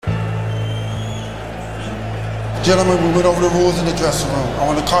Gentlemen, we went over the rules in the dressing room. I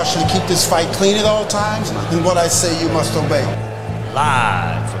want to caution you to keep this fight clean at all times, and what I say you must obey.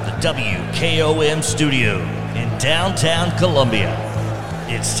 Live from the WKOM studio in downtown Columbia,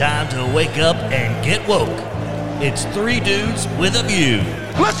 it's time to wake up and get woke. It's Three Dudes with a View.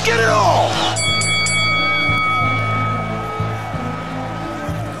 Let's get it on!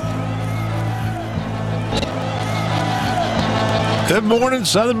 Good morning,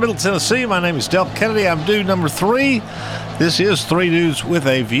 Southern Middle Tennessee. My name is Del Kennedy. I'm dude number 3. This is Three Dudes with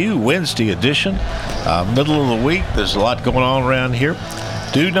a View, Wednesday edition. Middle of the week. There's a lot going on around here.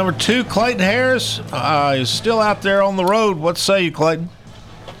 Dude number 2, Clayton Harris, is still out there on the road. What say you, Clayton?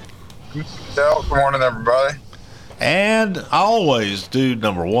 Del, good morning, everybody. And always dude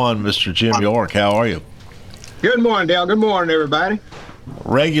number 1, Mr. Jim York. How are you? Good morning, Del. Good morning, everybody.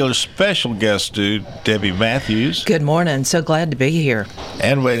 Regular special guest dude, Debbie Matthews. Good morning. So glad to be here.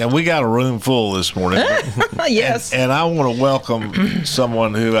 And we got a room full this morning. Yes. And I want to welcome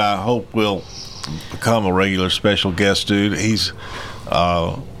someone who I hope will become a regular special guest dude. He's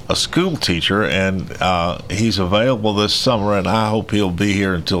a school teacher, and he's available this summer, and I hope he'll be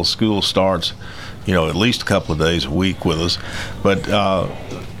here until school starts, at least a couple of days a week with us. But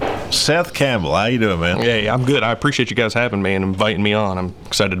Seth Campbell, how you doing, man? Hey, I'm good. I appreciate you guys having me and inviting me on. I'm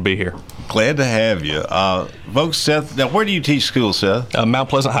excited to be here. Glad to have you. Folks, Seth, now where do you teach school, Seth? Mount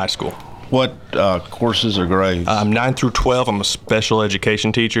Pleasant High School. What courses or grades? 9 through 12. I'm a special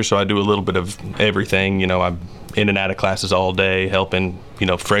education teacher, so I do a little bit of everything. I'm in and out of classes all day, helping,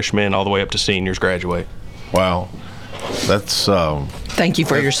 freshmen all the way up to seniors graduate. Wow. That's thank you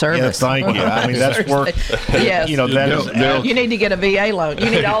for your service. Yeah, thank you. I mean, that's work. Yes. You need to get a VA loan. You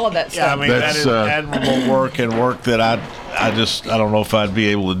need all of that stuff. Yeah, I mean, that is admirable work, and work that I don't know if I'd be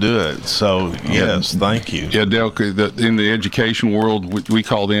able to do it. So, yes, thank you. Yeah, Del, in the education world, we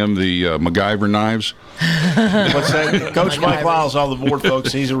call them the MacGyver knives. What's that? Coach Mike Lyle's on the board,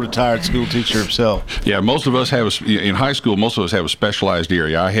 folks. He's a retired school teacher himself. Yeah, most of us in high school, most of us have a specialized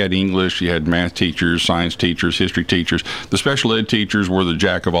area. I had English, you had math teachers, science teachers, history teachers. The special ed teachers were the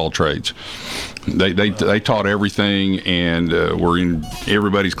jack of all trades. They taught everything and were in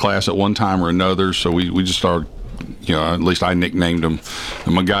everybody's class at one time or another, so we just started, at least I nicknamed them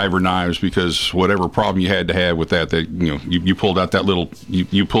the MacGyver knives, because whatever problem you had to have with that, you pulled out that little,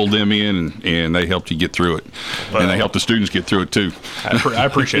 you pulled them in and they helped you get through it. And they helped the students get through it too. I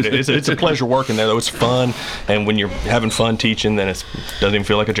appreciate it. It's a pleasure working there, though. It's fun, and when you're having fun teaching, then it doesn't even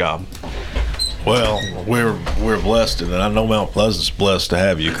feel like a job. Well, we're blessed, and I know Mount Pleasant's blessed to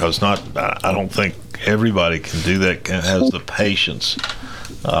have you, because I don't think everybody can do that, has the patience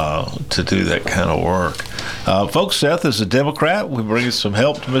to do that kind of work. Folks, Seth is a Democrat. We bring some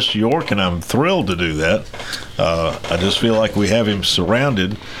help to Mr. York, and I'm thrilled to do that. I just feel like we have him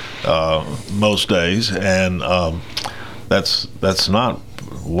surrounded most days, and that's not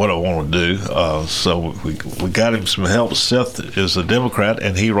what I want to do. So we got him some help. Seth is a Democrat,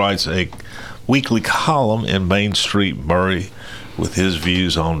 and he writes a weekly column in Main Street Murray with his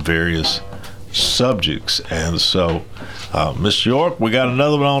views on various subjects. And so, Mr. York, we got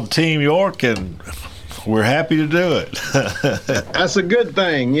another one on Team York, and we're happy to do it. That's a good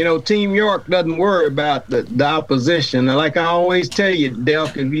thing. Team York doesn't worry about the opposition. Like I always tell you,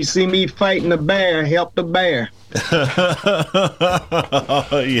 Delk, if you see me fighting a bear, help the bear.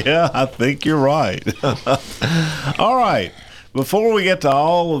 Yeah, I think you're right. All right. Before we get to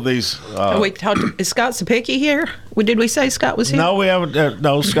all of these, is Scott Sapicki here? Did we say Scott was here? No, we haven't.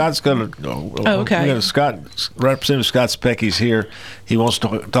 No, Scott's going to. Okay. Representative Scott Sapicki's here. He wants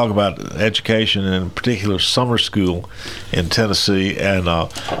to talk about education, and in particular summer school in Tennessee. And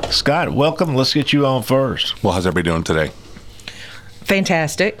Scott, welcome. Let's get you on first. Well, how's everybody doing today?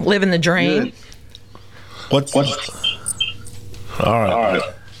 Fantastic. Living the dream. What? All right.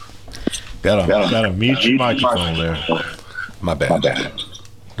 Got to mute your microphone there. My bad.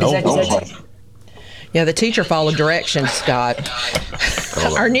 Yeah, the teacher followed directions, Scott.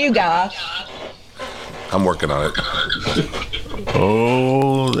 Our new guy. I'm working on it.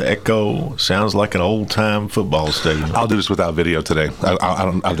 Oh, the echo sounds like an old-time football stadium. I'll do this without video today.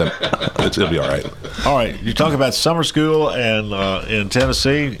 I've done. It'll be all right. All right, you talk about summer school and in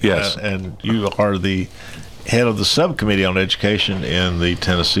Tennessee. Yes, and you are the head of the subcommittee on education in the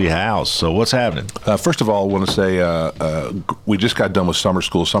Tennessee House. So what's happening? First of all, I want to say we just got done with summer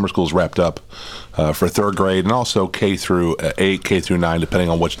school. Summer school's wrapped up for third grade, and also K through 8, K through 9, depending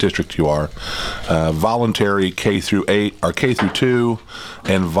on which district you are. Voluntary K through 8 or K through 2,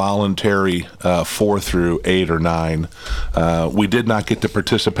 and voluntary 4 through 8 or 9. We did not get the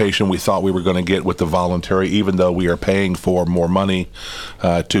participation we thought we were going to get with the voluntary, even though we are paying for more money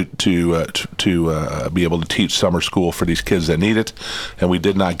to be able to teach summer school for these kids that need it, and we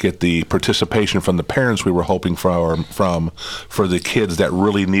did not get the participation from the parents we were hoping for the kids that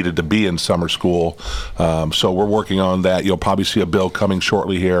really needed to be in summer school. So we're working on that. You'll probably see a bill coming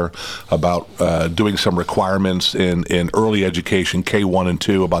shortly here about doing some requirements in early education, K1 and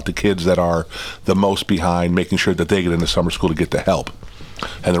 2, about the kids that are the most behind, making sure that they get into summer school to get the help.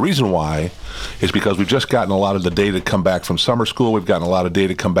 And the reason why is because we've just gotten a lot of the data come back from summer school. We've gotten a lot of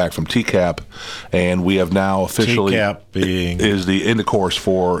data come back from TCAP, and we have now officially TCAP being is the end of course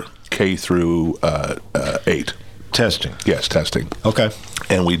for K through 8. testing. Yes, testing. Okay.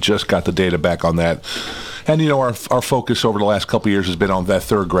 And we just got the data back on that. And our focus over the last couple of years has been on that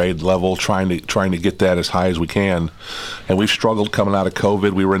third grade level, trying to get that as high as we can. And we've struggled coming out of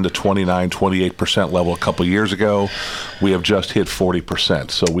COVID. We were in the 28% level a couple of years ago. We have just hit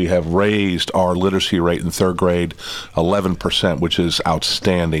 40%. So we have raised our literacy rate in third grade 11%, which is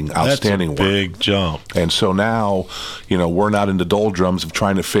outstanding That's a work. big jump. And so now, we're not in the doldrums of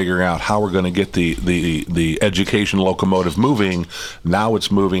trying to figure out how we're going to get the education locomotive moving. Now it's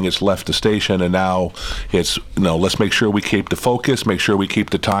moving. It's left the station, and now it's, let's make sure we keep the focus, make sure we keep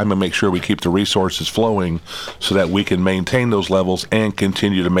the time, and make sure we keep the resources flowing so that we can maintain those levels and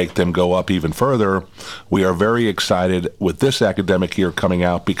continue to make them go up even further. We are very excited with this academic year coming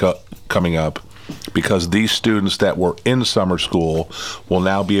up because these students that were in summer school will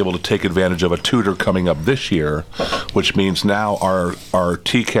now be able to take advantage of a tutor coming up this year, which means now our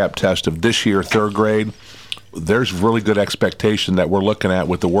TCAP test of this year, third grade, there's really good expectation that we're looking at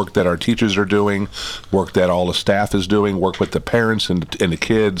with the work that our teachers are doing, work that all the staff is doing, work with the parents and the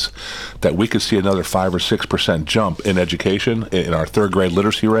kids, that we could see another 5 or 6% jump in education in our third grade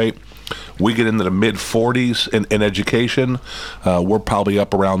literacy rate. We get into the mid 40s in education. We're probably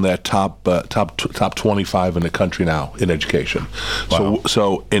up around that top 25 in the country now in education. Wow.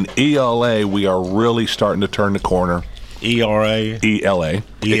 So in ELA, we are really starting to turn the corner. ERA? ELA.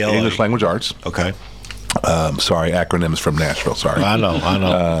 English Language Arts. Okay. Sorry, acronyms from Nashville. Sorry. I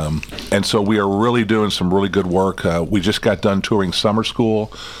know. And so we are really doing some really good work. We just got done touring summer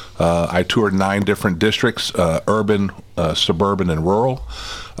school. I toured 9 different districts, urban, suburban, and rural.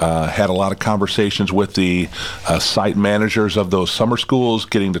 Had a lot of conversations with the site managers of those summer schools,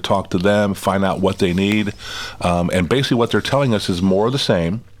 getting to talk to them, find out what they need. And basically what they're telling us is more of the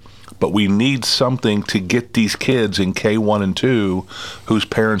same. But we need something to get these kids in K1 and 2 whose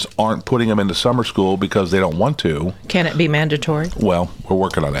parents aren't putting them into summer school because they don't want to. Can it be mandatory? Well, we're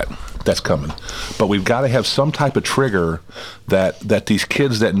working on that. That's coming. But we've got to have some type of trigger that these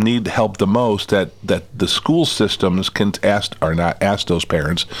kids that need help the most, that the school systems can ask those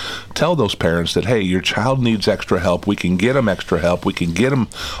parents, tell those parents that, hey, your child needs extra help. We can get them extra help. We can get them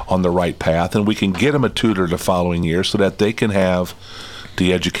on the right path, and we can get them a tutor the following year so that they can have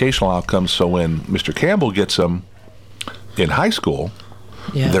the educational outcomes. So when Mr. Campbell gets them in high school,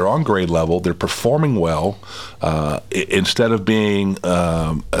 they're on grade level, they're performing well. Instead of being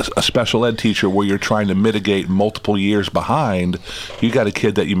a special ed teacher where you're trying to mitigate multiple years behind, you got a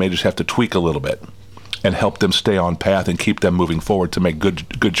kid that you may just have to tweak a little bit and help them stay on path and keep them moving forward to make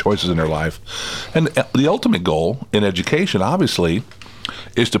good choices in their life. And the ultimate goal in education, obviously,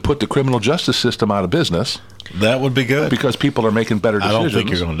 is to put the criminal justice system out of business. That would be good. Because people are making better decisions. I don't think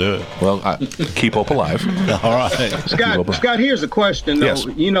you're going to do it. Well, keep hope alive. All right. Scott, here's a question, though. Yes.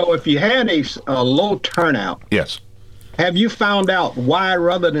 If you had a low turnout, yes, have you found out why,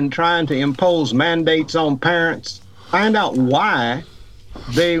 rather than trying to impose mandates on parents, find out why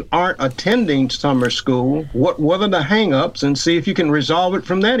they aren't attending summer school? What are the hang-ups, and see if you can resolve it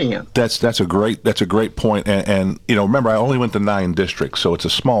from that end? That's a great point. And remember, I only went to 9 districts, so it's a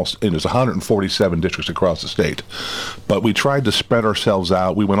small. There's 147 districts across the state, but we tried to spread ourselves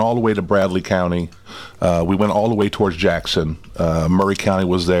out. We went all the way to Bradley County. We went all the way towards Jackson. Murray County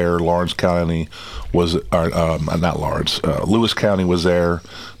was there. Lawrence County was, not Lawrence. Lewis County was there.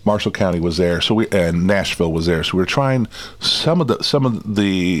 Marshall County was there, and Nashville was there. So we were trying some of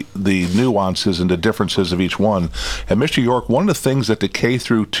the nuances and the differences of each one. And Mr. York, one of the things that the K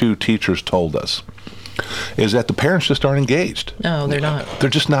through 2 teachers told us is that the parents just aren't engaged. No, they're not.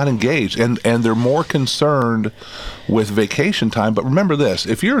 They're just not engaged, and they're more concerned with vacation time. But remember this: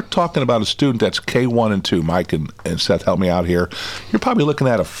 if you're talking about a student that's K1 and 2, Mike and Seth, help me out here. You're probably looking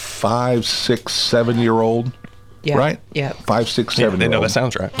at a 5, 6, 7-year-old Yeah. Right? Yeah. 5, 6, Yeah, 7 they year know old. that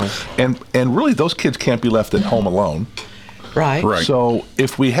sounds right. And really, those kids can't be left at home alone. Right. Right. So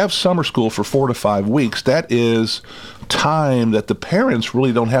if we have summer school for 4 to 5 weeks, that is time that the parents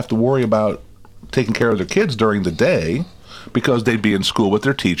really don't have to worry about taking care of their kids during the day, because they'd be in school with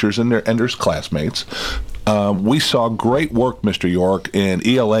their teachers and their classmates. We saw great work, Mr. York, in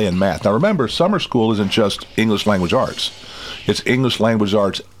ELA and math. Now remember, summer school isn't just English language arts. It's English language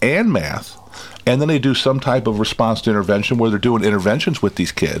arts and math. And then they do some type of response to intervention where they're doing interventions with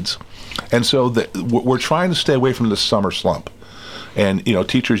these kids. And so we're trying to stay away from the summer slump. And,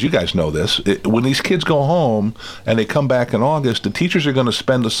 teachers, you guys know this. When these kids go home and they come back in August, the teachers are going to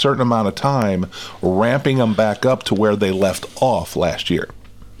spend a certain amount of time ramping them back up to where they left off last year.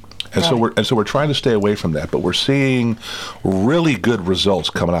 And so we're trying to stay away from that, but we're seeing really good results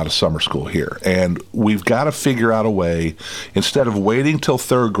coming out of summer school here. And we've got to figure out a way, instead of waiting till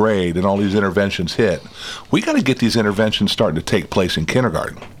 3rd grade and all these interventions hit, we got to get these interventions starting to take place in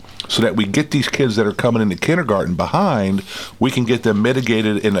kindergarten, so that we get these kids that are coming into kindergarten behind, we can get them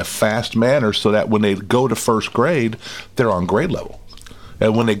mitigated in a fast manner so that when they go to 1st grade, they're on grade level.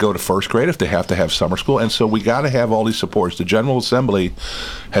 And when they go to 1st grade, if they have to have summer school. And so we got to have all these supports. The General Assembly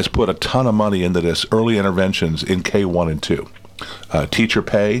has put a ton of money into this early interventions in K1 and 2. Teacher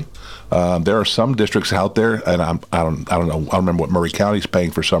pay. There are some districts out there, and I don't know. I don't remember what Murray County's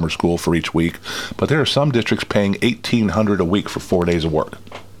paying for summer school for each week, but there are some districts paying $1,800 a week for 4 days of work.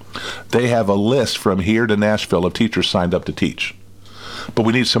 They have a list from here to Nashville of teachers signed up to teach. But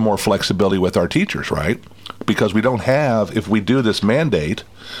we need some more flexibility with our teachers, right? Because we don't have, if we do this mandate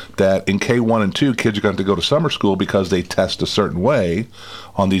that in K1 and 2, kids are going to go to summer school because they test a certain way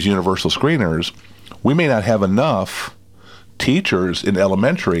on these universal screeners, we may not have enough teachers in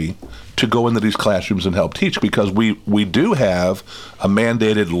elementary to go into these classrooms and help teach, because we do have a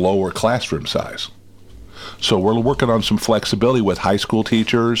mandated lower classroom size. So we're working on some flexibility with high school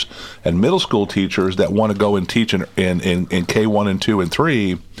teachers and middle school teachers that want to go and teach in K1 and 2 and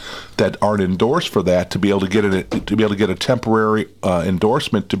 3 that aren't endorsed for that, to be able to get a temporary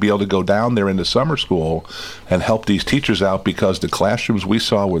endorsement to be able to go down there into summer school and help these teachers out, because the classrooms we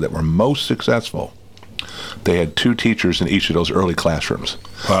saw that were most successful, they had 2 teachers in each of those early classrooms.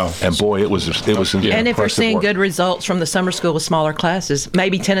 Wow. And boy, it was And if you're seeing work. good results from the summer school with smaller classes,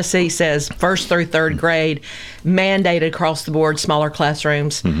 maybe Tennessee says 1st through 3rd grade, mandated across the board smaller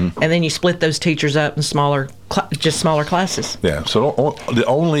classrooms, and then you split those teachers up in smaller classes. Yeah. So the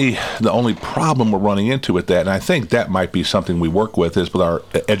only problem we're running into with that, and I think that might be something we work with, is with our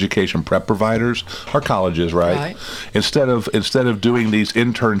education prep providers, our colleges, right? Instead of doing these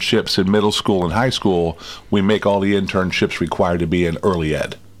internships in middle school and high school, we make all the internships required to be in early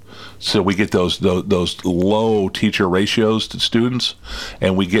ed. So we get those low teacher ratios to students,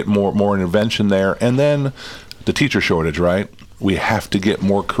 and we get more intervention there. And then the teacher shortage, right? We have to get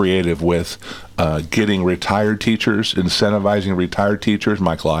more creative with getting retired teachers, incentivizing retired teachers,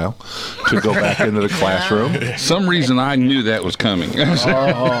 Mike Lyle, to go back into the classroom. Some reason I knew that was coming.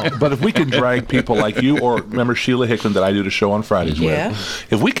 But if we can drag people like you, or remember Sheila Hickman that I do the show on Fridays with,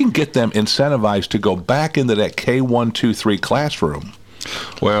 if we can get them incentivized to go back into that K1, 2, 3 classroom.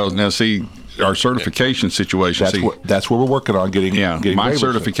 Well, now see, our certification situation. That's where we're working on getting. My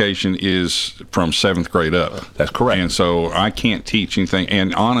certification is from 7th grade up. That's correct. And so I can't teach anything.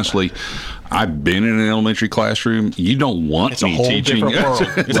 And honestly, I've been in an elementary classroom. You don't want me teaching.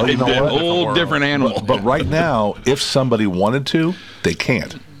 It's a whole different animal. But right now, if somebody wanted to, they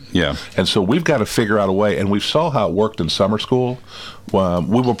can't. Yeah. And so we've got to figure out a way, and we saw how it worked in summer school. We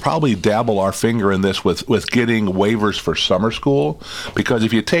will probably dabble our finger in this with getting waivers for summer school, because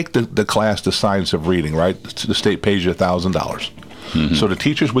if you take the class, the science of reading, right, the state pays you $1,000. Mm-hmm. So the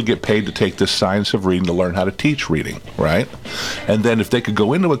teachers would get paid to take this science of reading to learn how to teach reading, right? And then if they could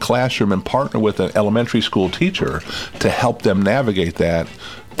go into a classroom and partner with an elementary school teacher to help them navigate that,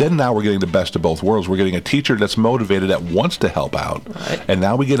 then now we're getting the best of both worlds. We're getting a teacher that's motivated, that wants to help out, and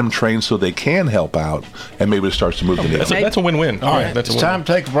now we get them trained so they can help out, and maybe it starts to move the needle. That's a win-win. All right, it's time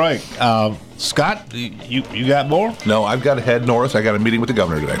to take a break. Scott, you got more? No, I've got to head north. I got a meeting with the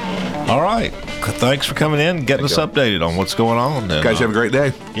governor today. All right. Thanks for coming in and getting us updated on what's going on. You guys have a great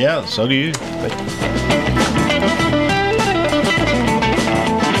day. Yeah, so do you.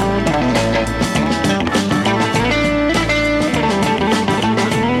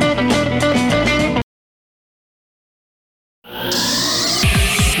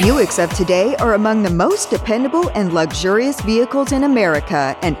 Buicks of today are among the most dependable and luxurious vehicles in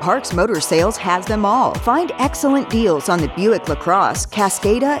America, and Parks Motor Sales has them all. Find excellent deals on the Buick LaCrosse,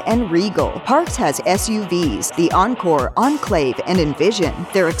 Cascada, and Regal. Parks has SUVs, the Encore, Enclave, and Envision.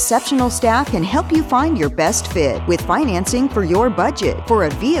 Their exceptional staff can help you find your best fit with financing for your budget. For a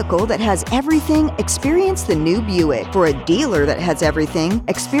vehicle that has everything, experience the new Buick. For a dealer that has everything,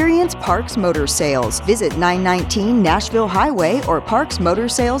 experience Parks Motor Sales. Visit 919 Nashville Highway or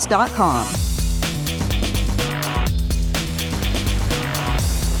parksmotorsales.com.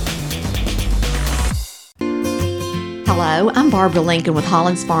 Hello, I'm Barbara Lincoln with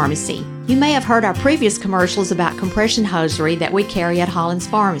Holland's Pharmacy. You may have heard our previous commercials about compression hosiery that we carry at Holland's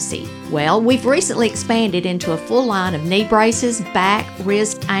Pharmacy. Well, we've recently expanded into a full line of knee braces, back,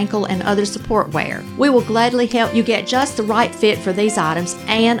 wrist, ankle, and other support wear. We will gladly help you get just the right fit for these items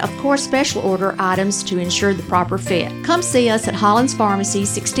and, of course, special order items to ensure the proper fit. Come see us at Holland's Pharmacy,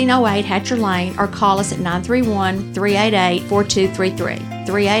 1608 Hatcher Lane, or call us at 931-388-4233.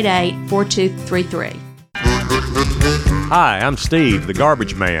 388-4233. Hi, I'm Steve, the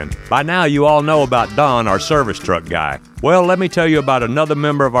garbage man. By now you all know about Don, our service truck guy. Well, let me tell you about another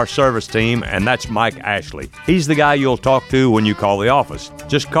member of our service team, and that's Mike Ashley. He's the guy you'll talk to when you call the office.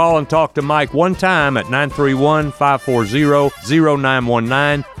 Just call and talk to Mike one time at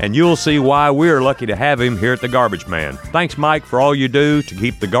 931-540-0919, and you'll see why we're lucky to have him here at the Garbage Man. Thanks, Mike, for all you do to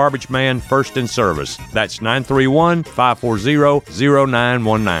keep the Garbage Man first in service. That's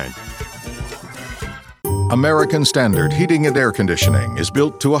 931-540-0919. American Standard Heating and Air Conditioning is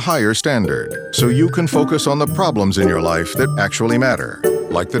built to a higher standard, so you can focus on the problems in your life that actually matter,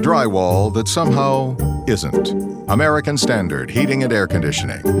 like the drywall that somehow isn't. American Standard Heating and Air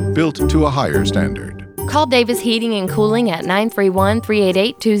Conditioning, built to a higher standard. Call Davis Heating and Cooling at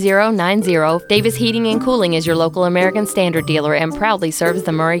 931-388-2090. Davis Heating and Cooling is your local American Standard dealer and proudly serves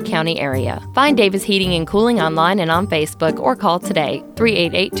the Murray County area. Find Davis Heating and Cooling online and on Facebook or call today,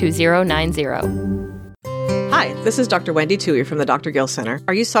 388-2090. Hi, this is Dr. Wendy Toohey from the Dr. Gill Center.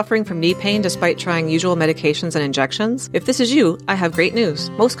 Are you suffering from knee pain despite trying usual medications and injections? If this is you, I have great news.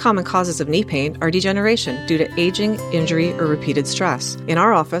 Most common causes of knee pain are degeneration due to aging, injury, or repeated stress. In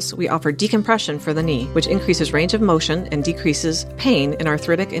our office, we offer decompression for the knee, which increases range of motion and decreases pain in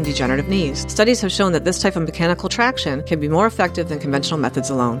arthritic and degenerative knees. Studies have shown that this type of mechanical traction can be more effective than conventional methods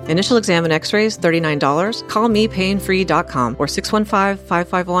alone. Initial exam and x-rays, $39. Call mepainfree.com or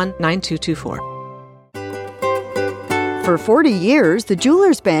 615-551-9224. For 40 years, the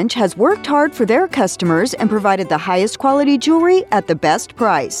Jeweler's Bench has worked hard for their customers and provided the highest quality jewelry at the best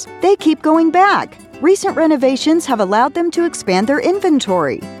price. They keep going back. Recent renovations have allowed them to expand their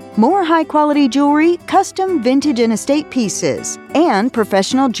inventory. More high-quality jewelry, custom vintage and estate pieces, and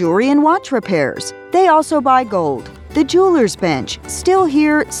professional jewelry and watch repairs. They also buy gold. The Jeweler's Bench, still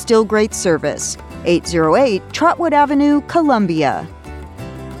here, still great service. 808 Trotwood Avenue, Columbia.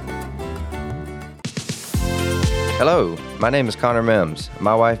 Hello, my name is Connor Mims.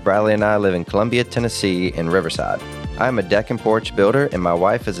 My wife Bradley and I live in Columbia, Tennessee in Riverside. I am a deck and porch builder and my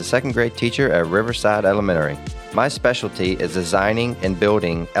wife is a second grade teacher at Riverside Elementary. My specialty is designing and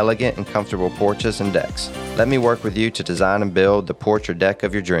building elegant and comfortable porches and decks. Let me work with you to design and build the porch or deck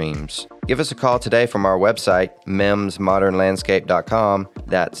of your dreams. Give us a call today from our website, mimsmodernlandscape.com.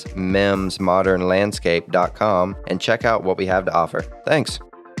 That's mimsmodernlandscape.com, and check out what we have to offer. Thanks.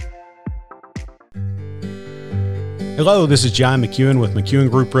 Hello, this is John McEwen with McEwen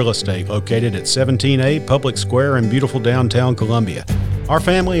Group Real Estate, located at 17A Public Square in beautiful downtown Columbia. Our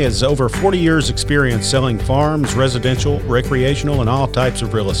family has over 40 years experience selling farms, residential, recreational, and all types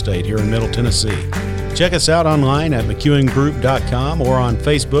of real estate here in Middle Tennessee. Check us out online at McEwenGroup.com or on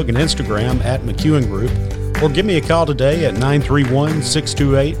Facebook and Instagram at McEwen Group, or give me a call today at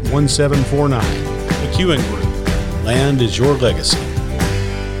 931-628-1749. McEwen Group. Land is your legacy.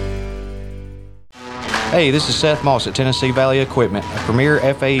 Hey, this is Seth Moss at Tennessee Valley Equipment, a premier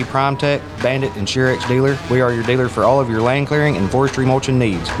FAE PrimeTech, Bandit, and Shurex dealer. We are your dealer for all of your land clearing and forestry mulching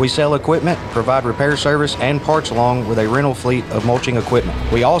needs. We sell equipment, provide repair service, and parts along with a rental fleet of mulching equipment.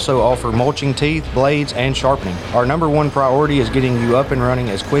 We also offer mulching teeth, blades, and sharpening. Our number one priority is getting you up and running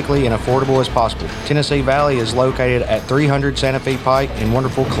as quickly and affordable as possible. Tennessee Valley is located at 300 Santa Fe Pike in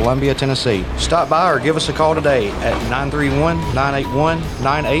wonderful Columbia, Tennessee. Stop by or give us a call today at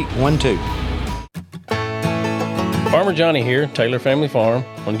 931-981-9812. Farmer Johnny here, Taylor Family Farm.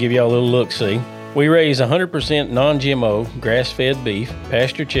 I want to give y'all a little look-see. We raise 100% non-GMO, grass-fed beef,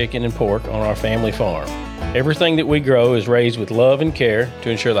 pasture chicken, and pork on our family farm. Everything that we grow is raised with love and care to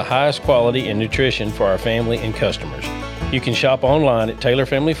ensure the highest quality and nutrition for our family and customers. You can shop online at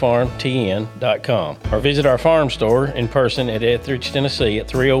TaylorFamilyFarmTN.com or visit our farm store in person at Etheridge, Tennessee at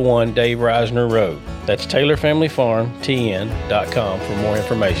 301 Dave Reisner Road. That's TaylorFamilyFarmTN.com for more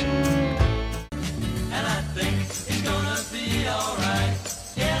information.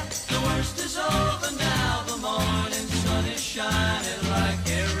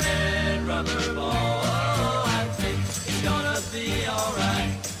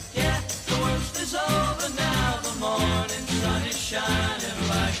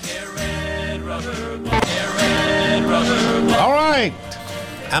 All right.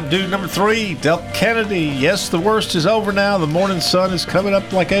 I'm dude number 3, Del Kennedy. Yes, the worst is over now. The morning sun is coming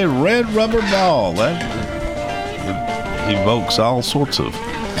up like a red rubber ball. That evokes all sorts of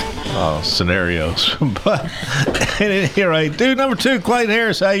scenarios. But at any rate, dude number 2, Clayton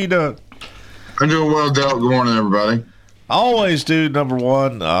Harris, how you doing? I'm doing well, Del. Good morning, everybody. Always dude number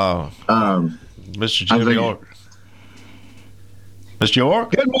 1, Mr. Jim York. Mr. York?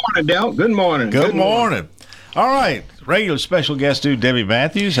 Good morning, Del. Good morning. Good morning. All right. Regular special guest dude, Debbie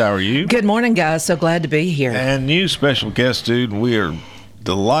Matthews. How are you? Good morning, guys. So glad to be here. And new special guest dude, we are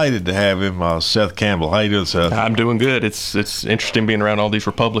delighted to have him, Seth Campbell. How you doing, Seth? I'm doing good. It's interesting being around all these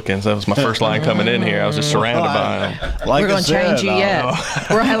Republicans. That was my first line coming in here. I was just surrounded by them. Like we're going to change you yet.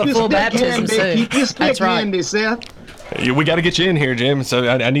 We're going to have a full baptism soon. That's right. Seth. We got to get you in here, Jim. So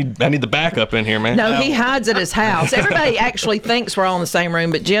I need the backup in here, man. No, he hides at his house. Everybody actually thinks we're all in the same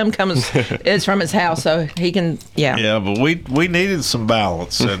room, but Jim is from his house, so he can. Yeah, but we needed some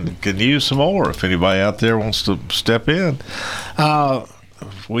balance and can use some more if anybody out there wants to step in.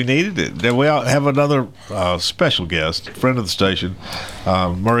 We needed it. Then we have another special guest, friend of the station,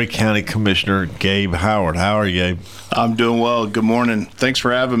 Maury County Commissioner Gabe Howard. How are you, Gabe? I'm doing well. Good morning. Thanks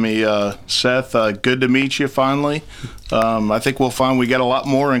for having me, Seth. Good to meet you finally. I think we'll find we got a lot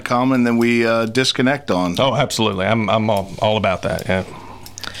more in common than we disconnect on. Oh, absolutely. I'm all about that. Yeah.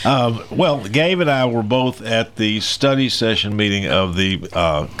 Well, Gabe and I were both at the study session meeting of the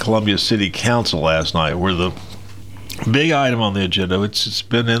Columbia City Council last night, where the big item on the agenda, it's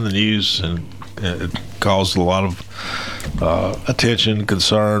been in the news and it caused a lot of attention,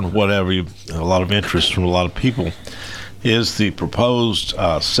 concern, whatever, a lot of interest from a lot of people, is the proposed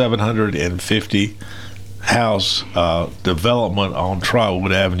 750 house development on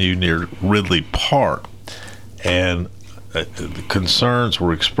Trotwood Avenue near Ridley Park. And the concerns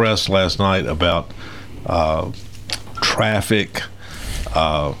were expressed last night about traffic,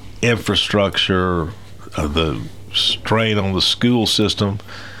 infrastructure, the strain on the school system,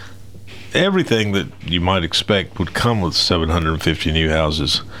 everything that you might expect would come with 750 new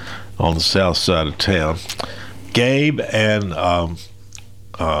houses on the south side of town. Gabe and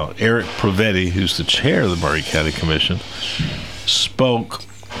Eric Provetti, who's the chair of the Maury County Commission, spoke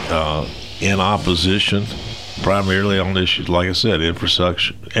in opposition primarily on issues, like I said,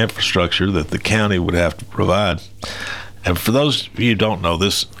 infrastructure that the county would have to provide. And for those of you who don't know,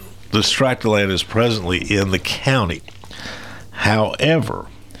 this tract of land is presently in the county. However,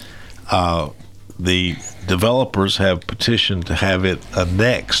 the developers have petitioned to have it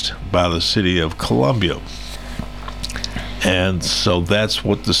annexed by the city of Columbia. And so that's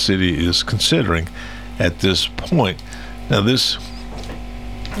what the city is considering at this point. Now this,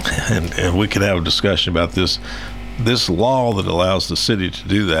 and we could have a discussion about this law that allows the city to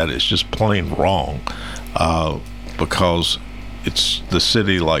do that is just plain wrong, because it's the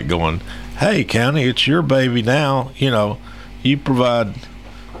city like going, hey, county, it's your baby now. You provide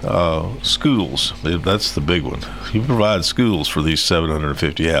schools. That's the big one. You provide schools for these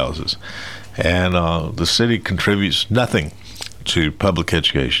 750 houses. And the city contributes nothing to public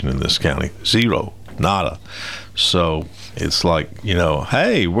education in this county. Zero. Nada. So it's like,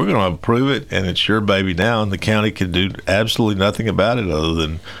 hey, we're going to approve it, and it's your baby now, and the county can do absolutely nothing about it other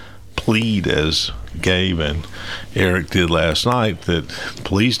than plead, as Gabe and Eric did last night, that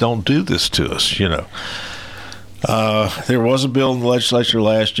please don't do this to us. There was a bill in the legislature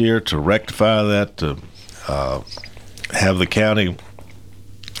last year to rectify that, to have the county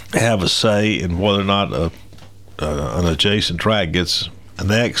have a say in whether or not an adjacent tract gets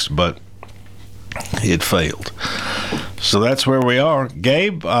annexed, but it failed. So that's where we are.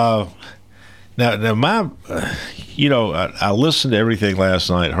 Gabe, now my, I listened to everything last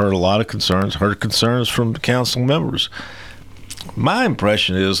night, heard a lot of concerns, heard concerns from the council members. My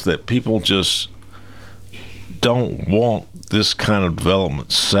impression is that people just don't want this kind of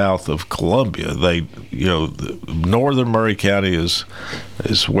development south of Columbia. They, northern Maury County is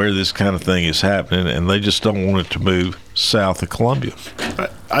where this kind of thing is happening, and they just don't want it to move south of Columbia.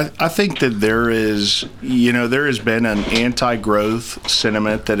 I think that there has been an anti-growth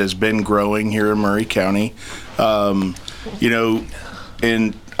sentiment that has been growing here in Maury County.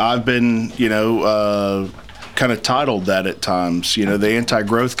 And I've been, kind of titled that at times, the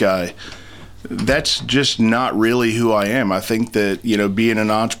anti-growth guy. That's just not really who I am. I think that, being an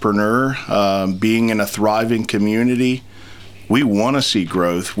entrepreneur, being in a thriving community, we want to see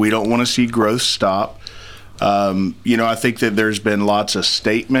growth. We don't want to see growth stop. I think that there's been lots of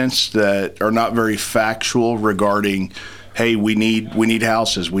statements that are not very factual regarding, hey, we need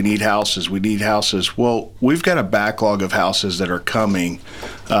houses, we need houses, we need houses. Well, we've got a backlog of houses that are coming.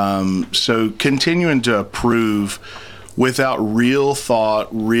 So continuing to approve without real thought,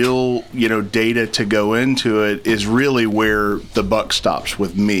 real, data to go into it is really where the buck stops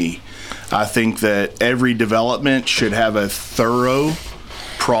with me. I think that every development should have a thorough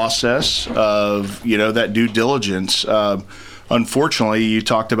process of, that due diligence. Unfortunately, you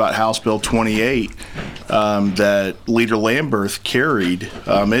talked about House Bill 28 that Leader Lamberth carried.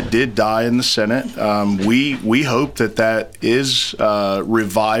 It did die in the Senate. We hope that is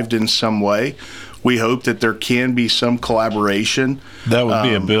revived in some way. We hope that there can be some collaboration. That would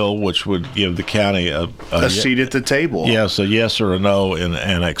be a bill which would give the county a seat at the table. Yes, a yes or a no in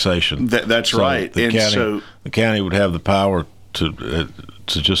annexation. That's right. The county would have the power to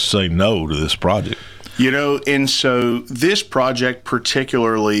just say no to this project. And so this project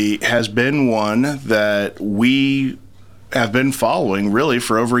particularly has been one that we have been following really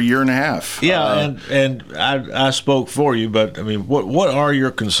for over a year and a half. Yeah, and I spoke for you, but I mean, what are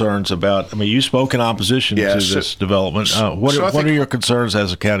your concerns about? I mean, you spoke in opposition to this development. What are your concerns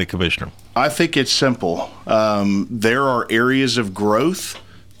as a county commissioner? I think it's simple. There are areas of growth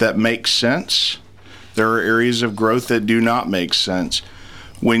that make sense. There are areas of growth that do not make sense.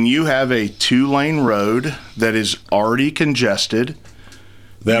 When you have a 2-lane road that is already congested,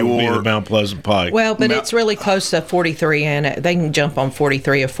 that would be the Mount Pleasant Pike. Well, but it's really close to 43, and they can jump on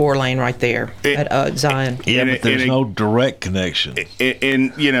 43, a 4-lane right there at Zion. Yeah, but there's no direct connection.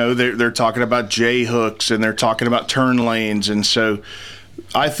 And they're talking about J hooks, and they're talking about turn lanes, and so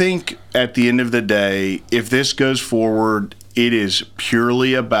I think at the end of the day, if this goes forward, it is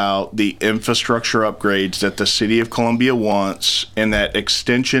purely about the infrastructure upgrades that the city of Columbia wants, and that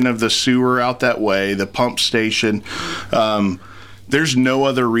extension of the sewer out that way, the pump station. There's no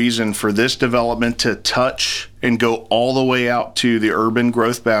other reason for this development to touch and go all the way out to the urban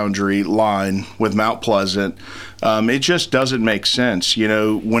growth boundary line with Mount Pleasant. It just doesn't make sense.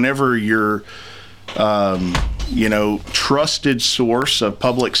 Whenever you're, trusted source of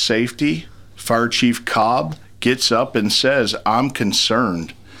public safety, Fire Chief Cobb, gets up and says, I'm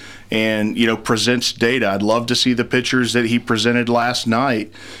concerned, and, presents data. I'd love to see the pictures that he presented last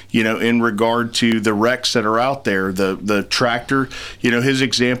night, in regard to the wrecks that are out there. The tractor, his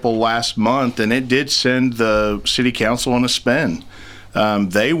example last month, and it did send the city council on a spin.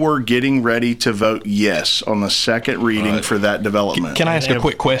 They were getting ready to vote yes on the second reading for that development. Can I ask a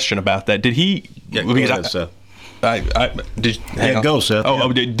quick question about that? Did he? Yeah, go ahead, Seth. Go, Seth.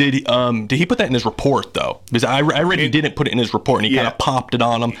 Did he put that in his report though? Because I read he didn't put it in his report, and he kind of popped it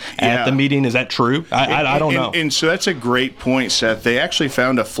on him at the meeting. Is that true? I don't know. And so that's a great point, Seth. They actually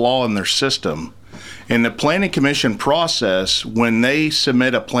found a flaw in their system. In the planning commission process, when they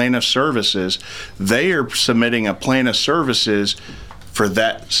submit a plan of services, they are submitting a plan of services for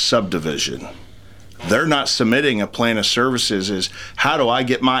that subdivision. They're not submitting a plan of services as, how do I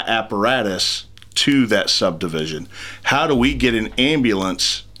get my apparatus to that subdivision? How do we get an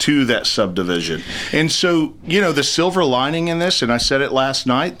ambulance to that subdivision? And so, the silver lining in this, and I said it last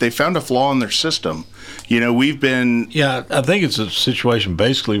night, they found a flaw in their system. We've been... Yeah, I think it's a situation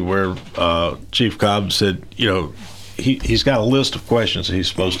basically where Chief Cobb said, he's got a list of questions that he's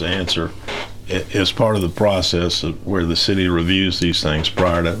supposed to answer as part of the process of where the city reviews these things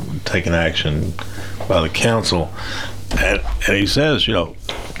prior to taking action by the council. And he says,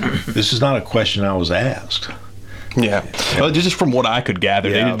 this is not a question I was asked. Yeah. Well, just from what I could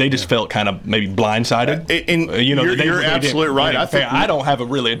gather, they just felt kind of maybe blindsided. You're absolutely right. I don't have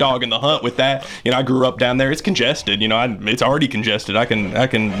a dog in the hunt with that. I grew up down there. It's congested. It's already congested. I can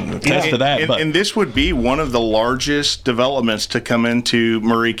attest to that. And this would be one of the largest developments to come into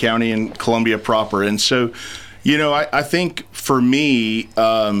Murray County and Columbia proper. And so, I think for me,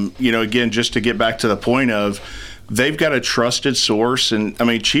 again, just to get back to the point of, they've got a trusted source, and I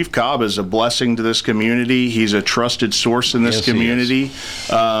mean, Chief Cobb is a blessing to this community. He's a trusted source in this community,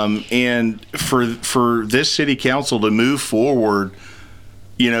 and for this city council to move forward,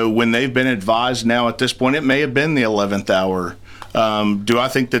 when they've been advised now at this point, it may have been the 11th hour. Do I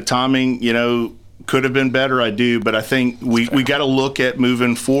think the timing, could have been better? I do, but I think we got to look at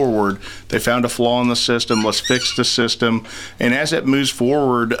moving forward. They found a flaw in the system. Let's fix the system. And as it moves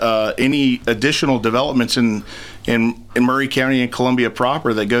forward, any additional developments in in Murray County and Columbia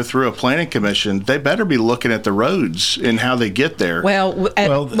proper that go through a planning commission, they better be looking at the roads and how they get there.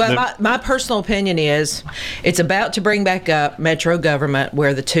 My personal opinion is it's about to bring back up metro government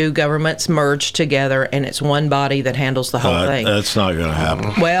where the two governments merge together and it's one body that handles the whole thing. That's not going to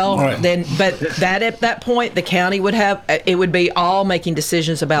happen. Well, but at that point, the county would be all making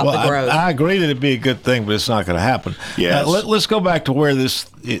decisions about the growth. I agree that it'd be a good thing, but it's not going to happen. Yes. Let's go back to where this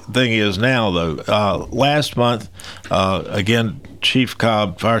thing is now, though. Last month, again,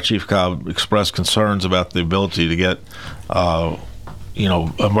 Fire Chief Cobb expressed concerns about the ability to get,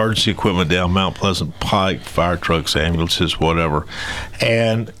 emergency equipment down Mount Pleasant Pike, fire trucks, ambulances, whatever.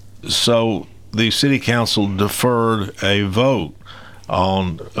 And so the city council deferred a vote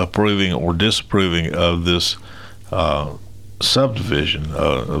on approving or disapproving of this subdivision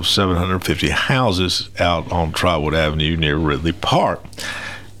of 750 houses out on Trotwood Avenue near Ridley Park.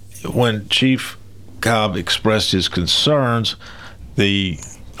 When Chief Cobb expressed his concerns, the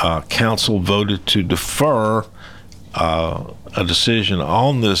council voted to defer a decision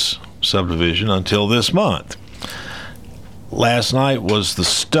on this subdivision until this month. Last night was the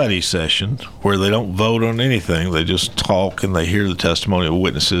study session where they don't vote on anything. They just talk and they hear the testimony of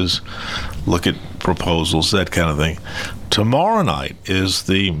witnesses, look at proposals, that kind of thing. Tomorrow night is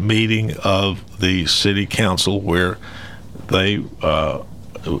the meeting of the city council where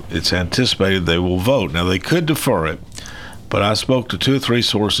it's anticipated they will vote. Now, they could defer it, but I spoke to 2 or 3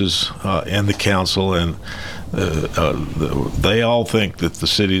 sources in the council, and they all think that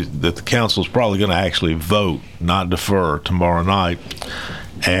the council is probably going to actually vote, not defer, tomorrow night,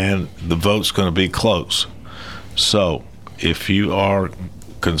 and the vote's going to be close. So, if you are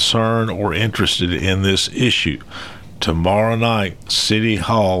concerned or interested in this issue, tomorrow night, City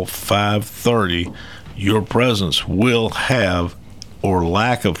Hall, 5:30, your presence will have, or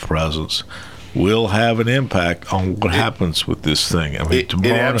lack of presence, will have an impact on what happens with this thing. I mean, it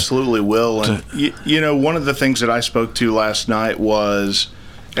absolutely will. And one of the things that I spoke to last night was,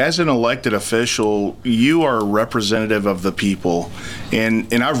 as an elected official, you are a representative of the people,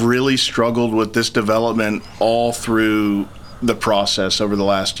 and I've really struggled with this development all through the process over the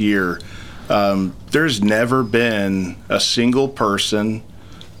last year. There's never been a single person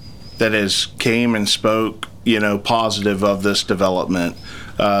that has came and spoke, positive of this development.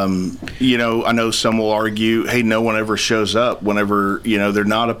 I know some will argue, hey, no one ever shows up whenever, they're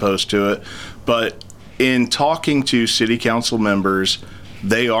not opposed to it. But in talking to city council members,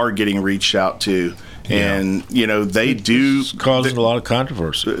 they are getting reached out to. Yeah. And, they do. It's causing a lot of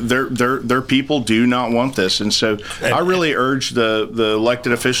controversy. Their people do not want this. And so I really urge the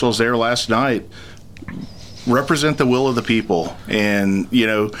elected officials there last night, represent the will of the people. And,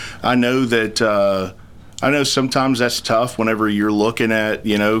 I know that I know sometimes that's tough whenever you're looking at,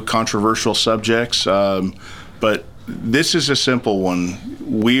 controversial subjects, but this is a simple one.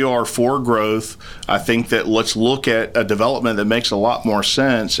 We are for growth. I think that let's look at a development that makes a lot more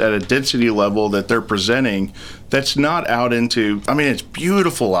sense at a density level that they're presenting that's not out into, it's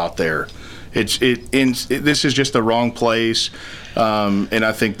beautiful out there. This is just the wrong place, and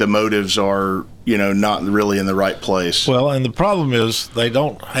I think the motives are, not really in the right place. Well, and the problem is the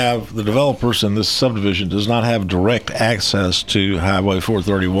developers in this subdivision does not have direct access to Highway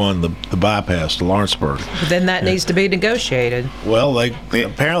 431, the bypass to Lawrenceburg. But then that needs to be negotiated. Well,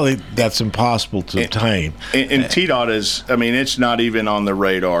 apparently that's impossible to obtain. And TDOT is, it's not even on the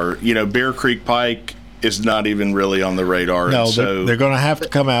radar. Bear Creek Pike is not even really on the radar. No, so they're going to have to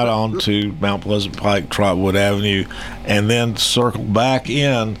come out onto Mount Pleasant Pike, Trotwood Avenue, and then circle back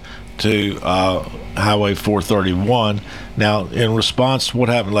in to Highway 431. Now, in response to what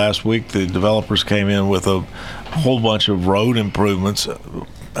happened last week, the developers came in with a whole bunch of road improvements,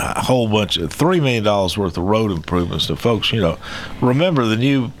 a whole bunch of $3 million worth of road improvements. So, folks, remember the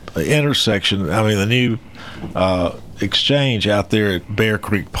new intersection, the new exchange out there at Bear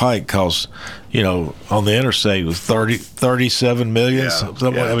Creek Pike costs, on the interstate was $37 million. Yeah,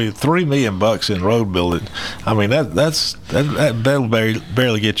 $3 million in road building. That'll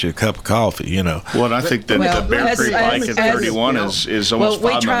barely get you a cup of coffee. Well, and I think that the Bear Creek Pike at 31 is almost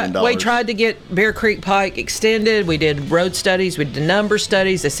 $5 million. We tried to get Bear Creek Pike extended. We did road studies. We did number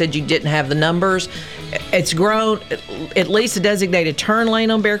studies. They said you didn't have the numbers. It's grown. At least a designated turn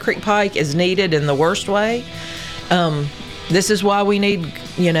lane on Bear Creek Pike is needed in the worst way. This is why we need,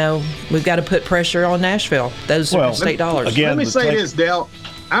 we've got to put pressure on Nashville. Those are state dollars. Again, let me say this, Dale.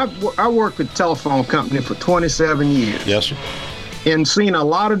 I worked with a telephone company for 27 years. Yes, sir. And seen a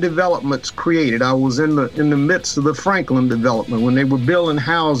lot of developments created. I was in the midst of the Franklin development when they were building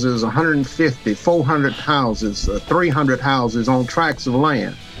houses, 150, 400 houses, 300 houses on tracts of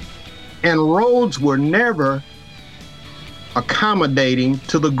land. And roads were never accommodating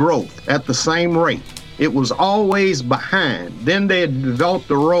to the growth at the same rate. It was always behind. Then they had developed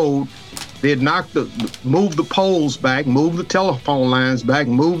the road. They had moved the poles back, moved the telephone lines back,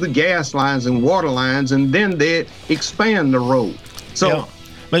 moved the gas lines and water lines, and then they'd expand the road. So,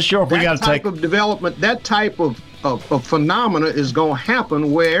 Ms. York, we got to take of development. That type of phenomena is going to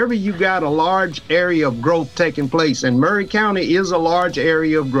happen wherever you got a large area of growth taking place, and Murray County is a large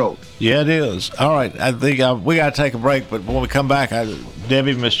area of growth. Yeah, it is. All right, I think we got to take a break, but when we come back,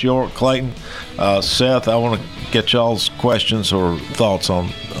 Debbie, Miss York, Clayton, Seth, I want to get y'all's questions or thoughts on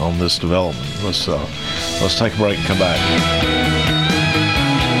this development. Let's take a break and come back.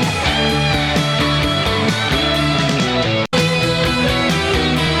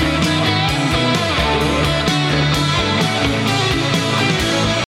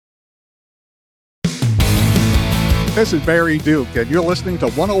 This is Barry Duke, and you're listening to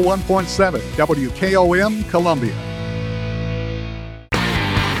 101.7 WKOM Columbia.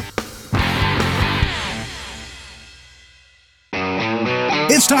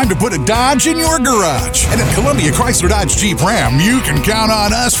 It's time to put a Dodge in your garage. And at Columbia Chrysler Dodge Jeep Ram, you can count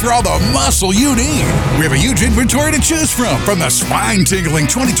on us for all the muscle you need. We have a huge inventory to choose from the spine-tingling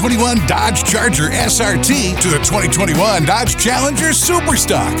 2021 Dodge Charger SRT to the 2021 Dodge Challenger Super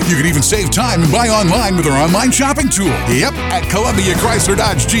Stock. You can even save time and buy online with our online shopping tool. Yep, at Columbia Chrysler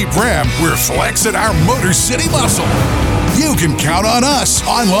Dodge Jeep Ram, we're flexing our Motor City muscle. You can count on us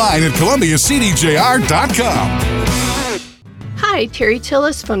online at ColumbiaCDJR.com. Hi, Terry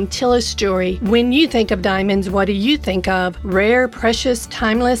Tillis from Tillis Jewelry. When you think of diamonds, what do you think of? Rare, precious,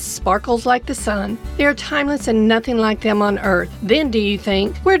 timeless, sparkles like the sun. They are timeless and nothing like them on earth. Then do you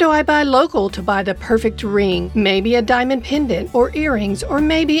think, where do I buy local to buy the perfect ring? Maybe a diamond pendant or earrings, or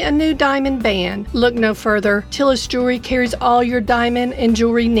maybe a new diamond band. Look no further. Tillis Jewelry carries all your diamond and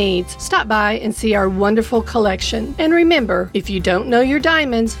jewelry needs. Stop by and see our wonderful collection. And remember, if you don't know your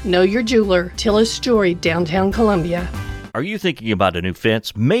diamonds, know your jeweler. Tillis Jewelry, downtown Columbia. Are you thinking about a new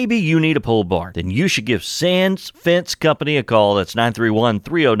fence? Maybe you need a pole barn. Then you should give Sands Fence Company a call. That's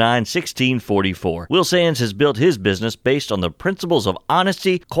 931-309-1644. Will Sands has built his business based on the principles of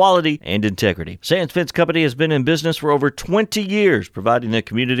honesty, quality, and integrity. Sands Fence Company has been in business for over 20 years, providing the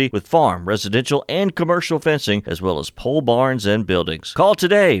community with farm, residential, and commercial fencing, as well as pole barns and buildings. Call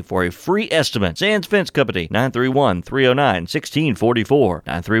today for a free estimate. Sands Fence Company, 931-309-1644.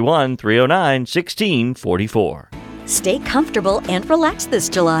 931-309-1644. Stay comfortable and relax this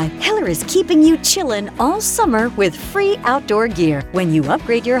July. Heller is keeping you chillin' all summer with free outdoor gear. When you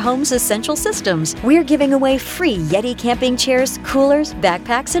upgrade your home's essential systems, we're giving away free Yeti camping chairs, coolers,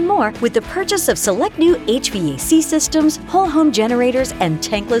 backpacks, and more with the purchase of select new HVAC systems, whole home generators, and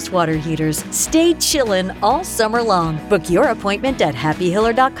tankless water heaters. Stay chillin' all summer long. Book your appointment at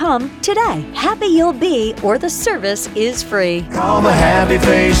happyhiller.com today. Happy you'll be, or the service is free. Call the Happy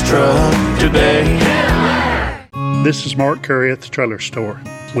Face Truck today. This is Mark Curry at the Trailer Store.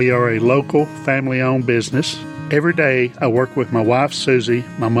 We are a local, family-owned business. Every day, I work with my wife, Susie,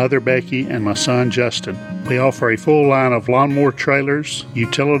 my mother, Becky, and my son, Justin. We offer a full line of lawnmower trailers,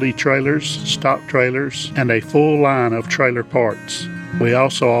 utility trailers, stock trailers, and a full line of trailer parts. We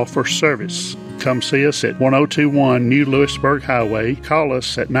also offer service. Come see us at 1021 New Lewisburg Highway. Call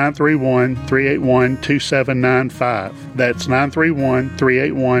us at 931-381-2795. That's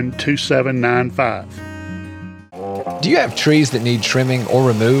 931-381-2795. Do you have trees that need trimming or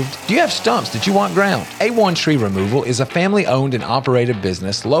removed? Do you have stumps that you want ground? A1 Tree Removal is a family-owned and operated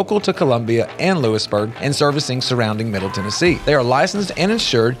business local to Columbia and Lewisburg and servicing surrounding Middle Tennessee. They are licensed and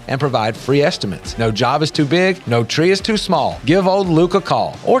insured and provide free estimates. No job is too big, no tree is too small. Give old Luke a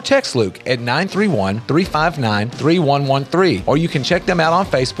call or text Luke at 931-359-3113, or you can check them out on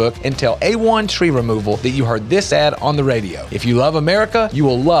Facebook and tell A1 Tree Removal that you heard this ad on the radio. If you love America, you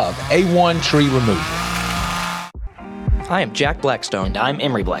will love A1 Tree Removal. I am Jack Blackstone. And I'm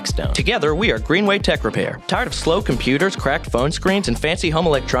Emery Blackstone. Together, we are Greenway Tech Repair. Tired of slow computers, cracked phone screens, and fancy home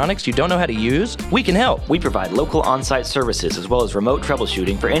electronics you don't know how to use? We can help. We provide local on-site services as well as remote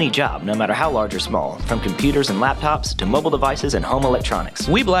troubleshooting for any job, no matter how large or small, from computers and laptops to mobile devices and home electronics.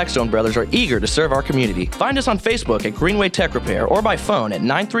 We Blackstone brothers are eager to serve our community. Find us on Facebook at Greenway Tech Repair or by phone at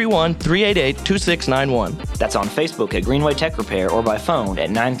 931-388-2691. That's on Facebook at Greenway Tech Repair or by phone at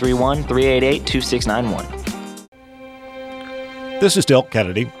 931-388-2691. This is Del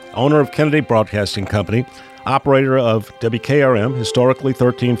Kennedy, owner of Kennedy Broadcasting Company, operator of WKRM, historically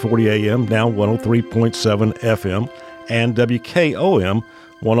 1340 AM, now 103.7 FM, and WKOM,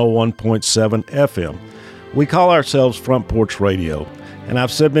 101.7 FM. We call ourselves Front Porch Radio, and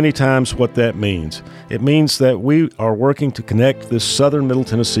I've said many times what that means. It means that we are working to connect this southern Middle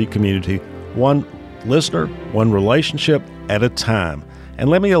Tennessee community one listener, one relationship at a time. And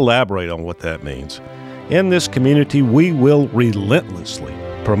let me elaborate on what that means. In this community, we will relentlessly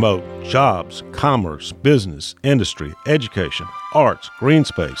promote jobs, commerce, business, industry, education, arts, green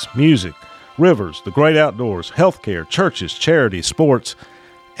space, music, rivers, the great outdoors, healthcare, churches, charities, sports,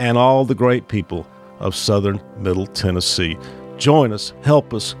 and all the great people of Southern Middle Tennessee. Join us,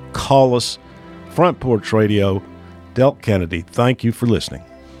 help us, call us. Front Porch Radio, Delk Kennedy, thank you for listening.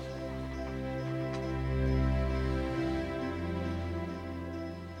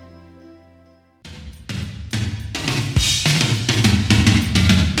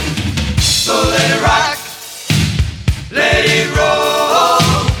 So let it rock, let it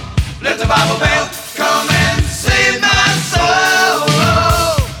roll, let the Bible belt come and save my soul.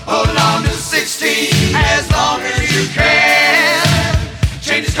 Hold on to 16 as long as you can.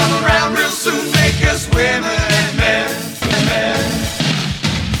 Change is coming around real soon, make us women and men.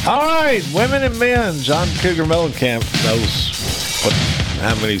 All right, women and men. John Cougar Mellencamp knows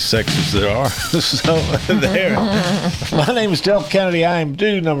how many sexes there are. So there. My name is Delk Kennedy. I am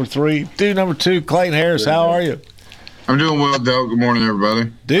dude number 3. Dude number 2, Clayton Harris. How are you? I'm doing well, Delk. Good morning,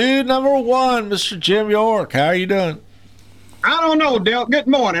 everybody. Dude number 1, Mr. Jim York. How are you doing? I don't know, Del. Good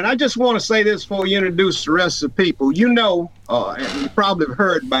morning. I just want to say this before you introduce the rest of the people. You know, and you probably have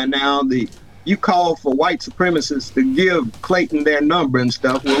heard by now, you call for white supremacists to give Clayton their number and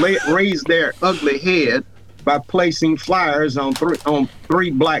stuff. Well, they raise their ugly head by placing flyers on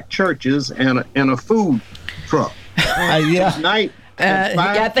three black churches and a food truck. Yeah. Tonight,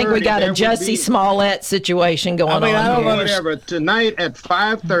 I think we got a Jussie Smollett situation going on. Whatever. Tonight at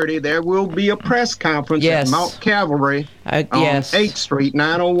 5:30, there will be a press conference at Mount Calvary on 8th Street,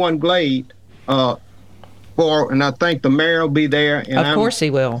 901 Glade. And I think the mayor will be there. And of course he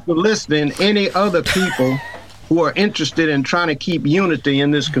will. Listening, any other people who are interested in trying to keep unity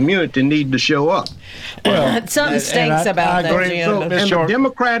in this community need to show up. Well, something stinks about that, Jim. So, and the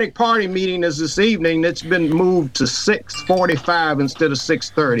Democratic Party meeting is this evening. It's been moved to 6:45 instead of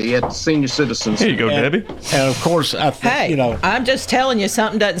 6:30 at the Senior Citizens. Here you go, Debbie. And of course, I'm just telling you,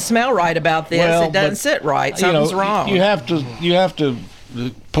 something doesn't smell right about this. Well, it doesn't sit right. Something's wrong. You have to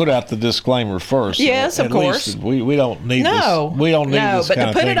put out the disclaimer first. Yes, of course. We don't need this. We don't need this but kind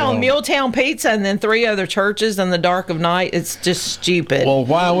to put of it on Muletown Pizza and then 3 other churches in the dark of night, it's just stupid. Well,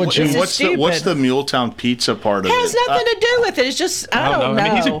 why would you? What's the Muletown Pizza part of it? It has nothing to do with it. It's just I don't know. I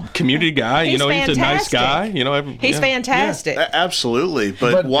mean, he's a community guy. He's he's a nice fantastic. guy. He's fantastic. Yeah, absolutely.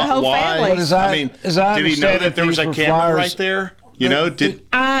 But the whole why? family. Did he know that there was a camera right there?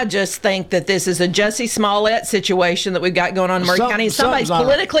 I just think that this is a Jussie Smollett situation that we've got going on in Murray County. Somebody's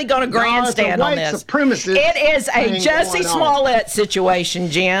politically going to grandstand on this. It is a Jussie Smollett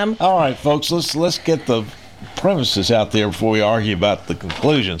situation, Jim. All right, folks, let's get the premises out there before we argue about the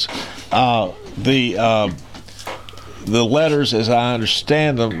conclusions. The letters, as I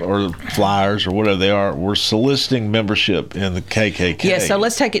understand them, or flyers, or whatever they are, were soliciting membership in the KKK. Yeah, so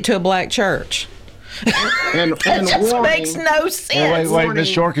let's take it to a black church. That just makes no sense. Wait,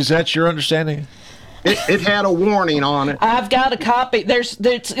 Ms. York, is that your understanding? It had a warning on it. I've got a copy.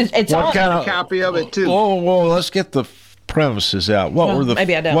 It's on a copy of it too. Whoa! Let's get the premises out.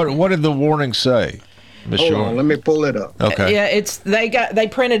 Maybe I don't. What did the warning say, Ms. Hold York? on, let me pull it up. Okay. Yeah, they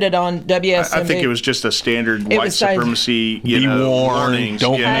printed it on WSMV. I think it was just a standard white supremacy. Be warned.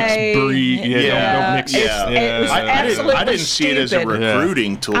 Don't mix breed. Don't mix. I didn't see it as a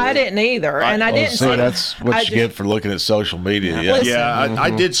recruiting tool. I didn't either, and I didn't. So that's what you get for looking at social media. Yeah,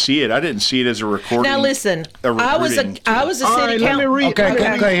 I did see it. I didn't see it as a recording. Now listen, I was a city council.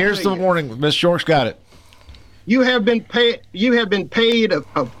 Okay. Here's the warning. Ms. York's got it. You have been paid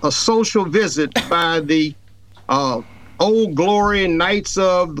a social visit by the Old Glory Knights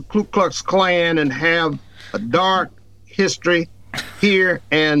of the Ku Klux Klan and have a dark history here,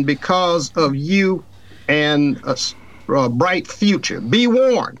 and because of you and a bright future. Be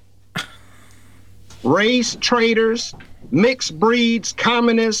warned. Race traitors, mixed breeds,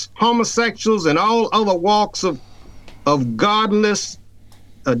 communists, homosexuals, and all other walks of godless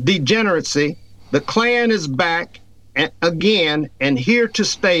degeneracy. The Klan is back again and here to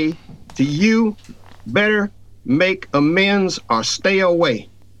stay. To you, better make amends or stay away.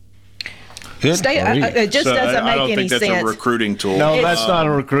 It just doesn't make any sense. I don't think that's a recruiting tool. No, that's not a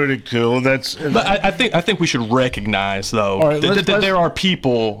recruiting tool. But I think we should recognize though that there are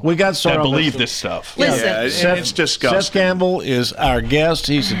people that believe this stuff. Listen, it's disgusting. Seth Campbell is our guest.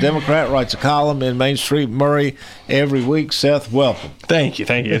 He's a Democrat, writes a column in Main Street Murray every week. Seth, welcome. Thank you.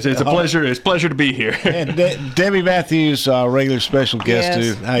 It's a pleasure. It's a pleasure to be here. And Debbie Matthews, our regular special guest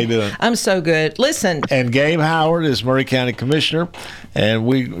too. How you doing? I'm so good. Listen. And Gabe Howard is Murray County Commissioner, and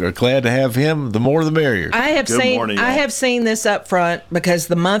we are glad to have him. them, the more the merrier. I have seen this up front because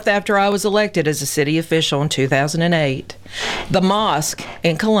the month after I was elected as a city official in 2008, the mosque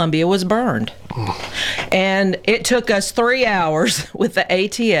in Columbia was burned. And it took us 3 hours with the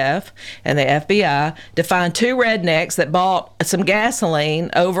ATF and the FBI to find two rednecks that bought some gasoline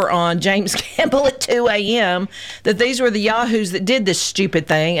over on James Campbell at 2 a.m. that these were the yahoos that did this stupid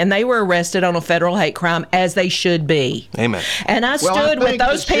thing, and they were arrested on a federal hate crime, as they should be. Amen. And I stood with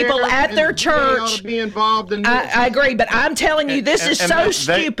those people at their church. Ought to be involved in this. I agree, but I'm telling you, this is so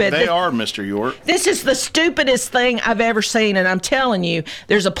stupid. They are, Mr. York. This is the stupidest thing I've ever seen, and I'm telling you,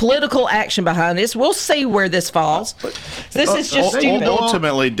 there's a political action behind this. We'll see where this falls. This is just stupid.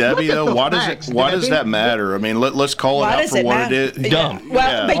 Ultimately, Debbie, though, why does that matter? I mean, let's call it out for what it is. Dumb.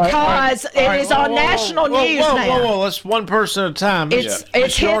 Well, because it is on national news now. Whoa, let's one person at a time.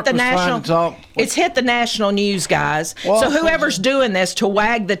 It's hit the national. It's hit the national news, guys. So whoever's doing this to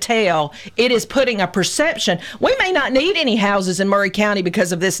wag the tail, it is putting a perception. We may not need any houses in Murray County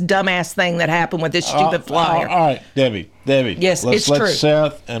because of this dumbass thing that happened with this stupid flyer. All right, Debbie. Yes, let's it's true. let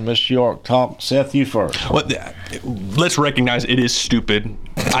Seth and Miss York talk. Seth, you first. Well, let's recognize it is stupid.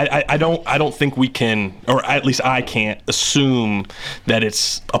 I don't think we can, or at least I can't, assume that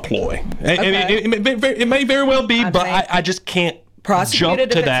it's a ploy. Okay. It may very well be, but I just can't jump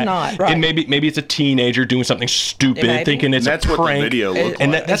to that. Not, right. And maybe it's a teenager doing something stupid, thinking it's that's a prank. What the video looked like.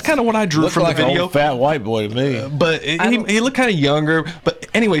 And that's kind of what I drew from like the video. An old fat white boy to me. But he looked kind of younger. But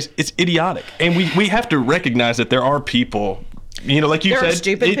anyways, it's idiotic, and we have to recognize that there are people. Like you said,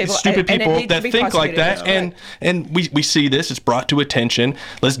 stupid people that think like that, and we see this. It's brought to attention.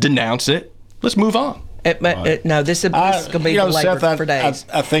 Let's denounce it. Let's move on. No, this is going to be belabored for days.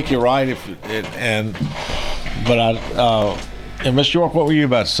 I think you're right. And Miss York, what were you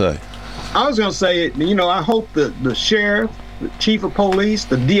about to say? I was going to say, I hope that the sheriff, the chief of police,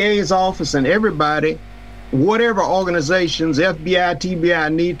 the DA's office, and everybody, whatever organizations, FBI,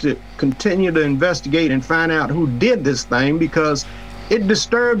 TBI, need to continue to investigate and find out who did this thing, because it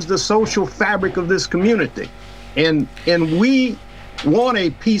disturbs the social fabric of this community. And we want a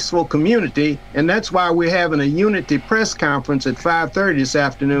peaceful community, and that's why we're having a unity press conference at 5:30 this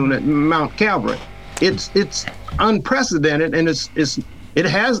afternoon at Mount Calvary. It's unprecedented, and it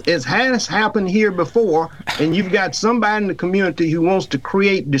has happened here before, and you've got somebody in the community who wants to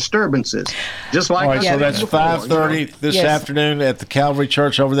create disturbances, just like. All right, so that's 5:30 this afternoon at the Calvary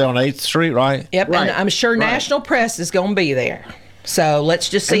Church over there on 8th Street, right? Yep, right. And I'm sure national press is going to be there. So let's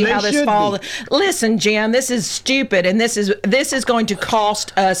just see how this falls. Listen, Jim, this is stupid, and this is going to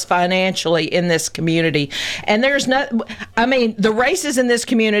cost us financially in this community. And there's the races in this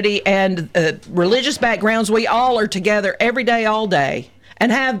community and religious backgrounds, we all are together every day, all day.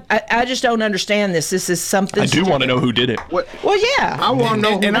 And I just don't understand this. This is something. I do want to know who did it. Well, yeah. I want to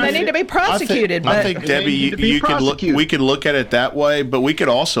know. And they need to be prosecuted. I think Debbie, we could look at it that way, but we could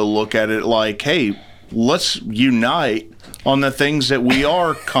also look at it like, hey, let's unite on the things that we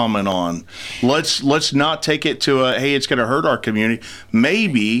are common on. Let's not take it to hey, it's going to hurt our community.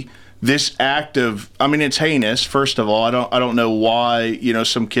 Maybe this act of, it's heinous. First of all, I don't know why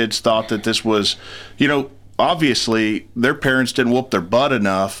some kids thought that this was, obviously their parents didn't whoop their butt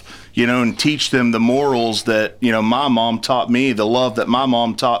enough, and teach them the morals that my mom taught me, the love that my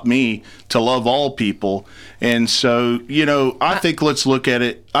mom taught me to love all people. And so I think let's look at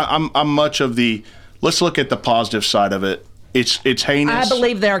it. Let's look at the positive side of it. It's heinous. I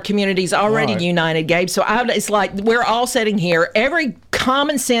believe there are communities already united, Gabe. So it's like we're all sitting here. Every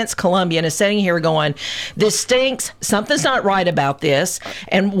common sense Columbian is sitting here going, this stinks. Something's not right about this.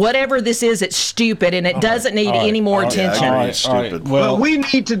 And whatever this is, it's stupid, and it doesn't need any more attention. Stupid. Well, we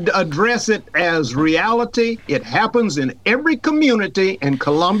need to address it as reality. It happens in every community, and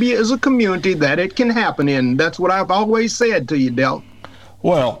Columbia is a community that it can happen in. That's what I've always said to you, Del.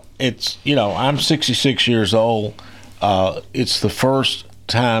 Well, it's, I'm 66 years old. It's the first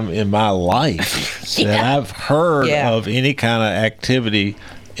time in my life that I've heard of any kind of activity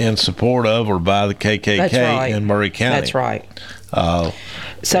in support of or by the KKK in Murray County. That's right.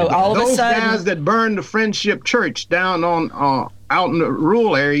 So all of a sudden, those guys that burned the Friendship Church down on out in the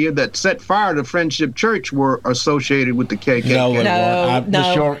rural area that set fire to Friendship Church were associated with the KKK.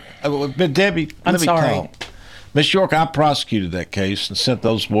 No. But Debbie, I'm let me sorry. talk. Miss York, I prosecuted that case and sent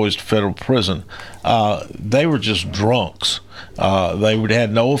those boys to federal prison. They were just drunks. They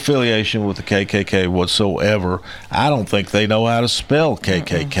had no affiliation with the KKK whatsoever. I don't think they know how to spell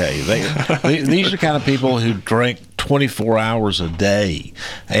KKK. These are the kind of people who drink 24 hours a day,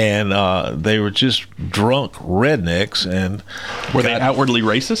 and they were just drunk rednecks. And were they outwardly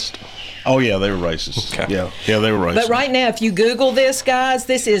racist? Oh yeah, they were racist. Okay. Yeah, they were racist. But right now, if you Google this, guys,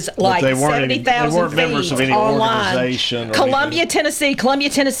 this is like 70,000 They weren't members of any online. organization. Or Columbia, Tennessee.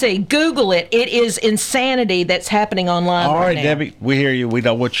 Google it. It is insanity that's happening online. All right, now. Debbie, we hear you. We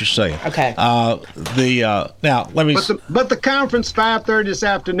know what you're saying. Okay. Now let me. But the conference 5:30 this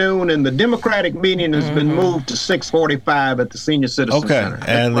afternoon, and the Democratic meeting has been moved to 6:45 at the Senior Citizen Center. That's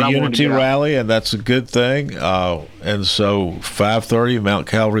and what the I wanted to Unity get out. rally, and that's a good thing. And so 5:30, Mount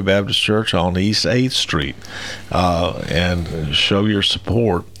Calvary Baptist Church on East 8th Street, and show your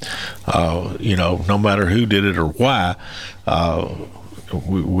support. No matter who did it or why. I'm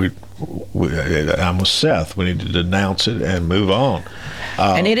with Seth. We need to denounce it and move on.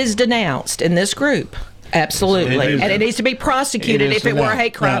 And it is denounced in this group. Absolutely. And it needs to be prosecuted if it were a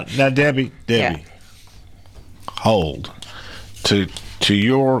hate crime. Now Debbie, hold to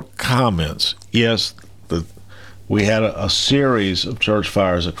your comments. Yes, we had a series of church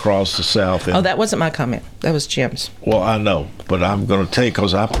fires across the South. Oh, that wasn't my comment. That was Jim's. Well, I know, but I'm going to tell you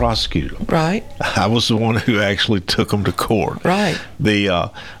because I prosecuted them. Right. I was the one who actually took them to court. Right.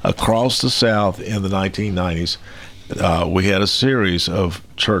 Across the South in the 1990s, we had a series of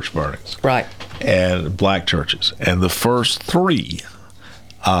church burnings. Right. And black churches. And the first three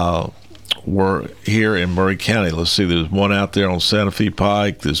were here in Murray County. Let's see, there's one out there on Santa Fe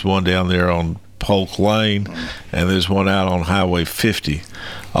Pike, there's one down there on Polk Lane, and there's one out on Highway 50.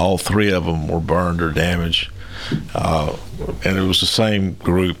 All three of them were burned or damaged. And it was the same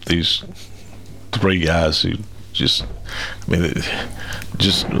group, these three guys who just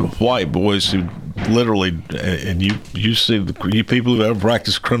white boys who literally, and you see you people who ever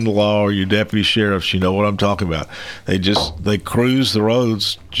practiced criminal law or your deputy sheriffs, you know what I'm talking about. They cruise the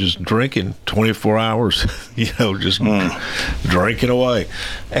roads just drinking 24 hours, just drinking away.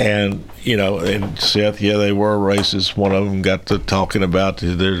 And and Seth, they were racist. One of them got to talking about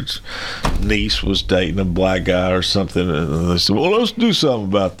their niece was dating a black guy or something, and they said, well, let's do something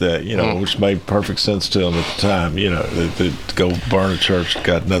about that, which made perfect sense to them at the time. To go burn a church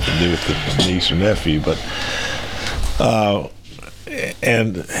got nothing to do with the niece or nephew, but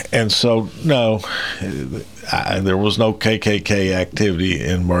and so no, there was no KKK activity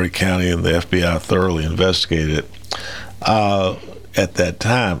in Murray County, and the FBI thoroughly investigated it at that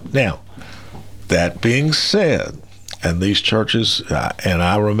time. Now, that being said, and these churches, and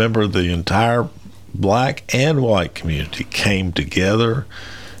I remember the entire black and white community came together,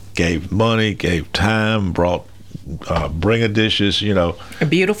 gave money, gave time, brought bring-a-dishes, a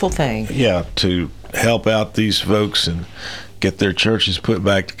beautiful thing. Yeah, to help out these folks and get their churches put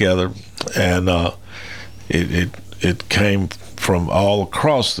back together. And it came from all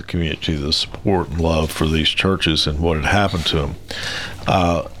across the community, the support and love for these churches and what had happened to them.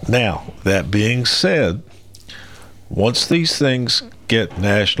 Now, that being said, once these things get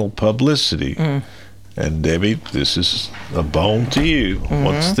national publicity, and Debbie, this is a bone to you,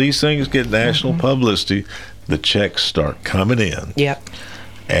 once these things get national publicity, the checks start coming in. Yep.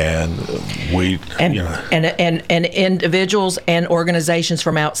 And and individuals and organizations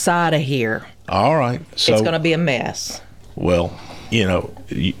from outside of here. All right. So it's going to be a mess. Well, you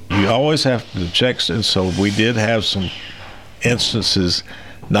always have the checks, and so we did have some instances,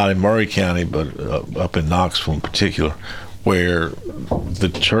 not in Murray County, but up in Knoxville in particular, where the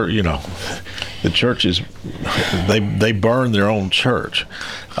church, the churches, they burn their own church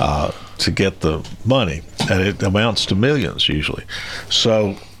to get the money, and it amounts to millions usually.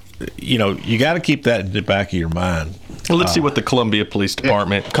 So, you got to keep that in the back of your mind. Well, let's see what the Columbia Police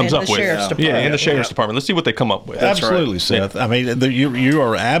Department comes up with. Yeah, and the Sheriff's Department. Let's see what they come up with. Absolutely, Seth. I mean, you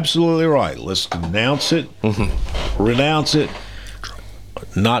are absolutely right. Let's denounce it, renounce it,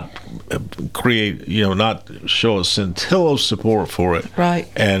 not create, not show a scintilla of support for it. Right.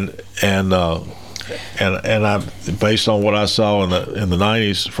 And I, based on what I saw in the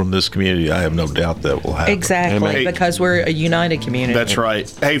 90s from this community, I have no doubt that will happen. Exactly, because we're a united community. That's right.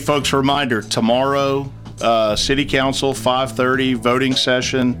 Hey, folks, reminder, tomorrow, City Council, 5:30, voting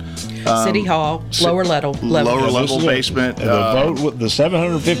session. City Hall, lower level basement. The vote with the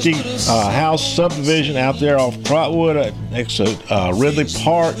 750 house subdivision out there off Trotwood next to Ridley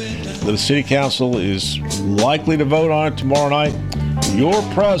Park. The City Council is likely to vote on it tomorrow night. Your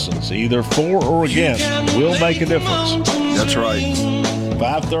presence, either for or against, will make a difference. That's right.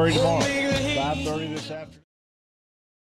 5:30 tomorrow.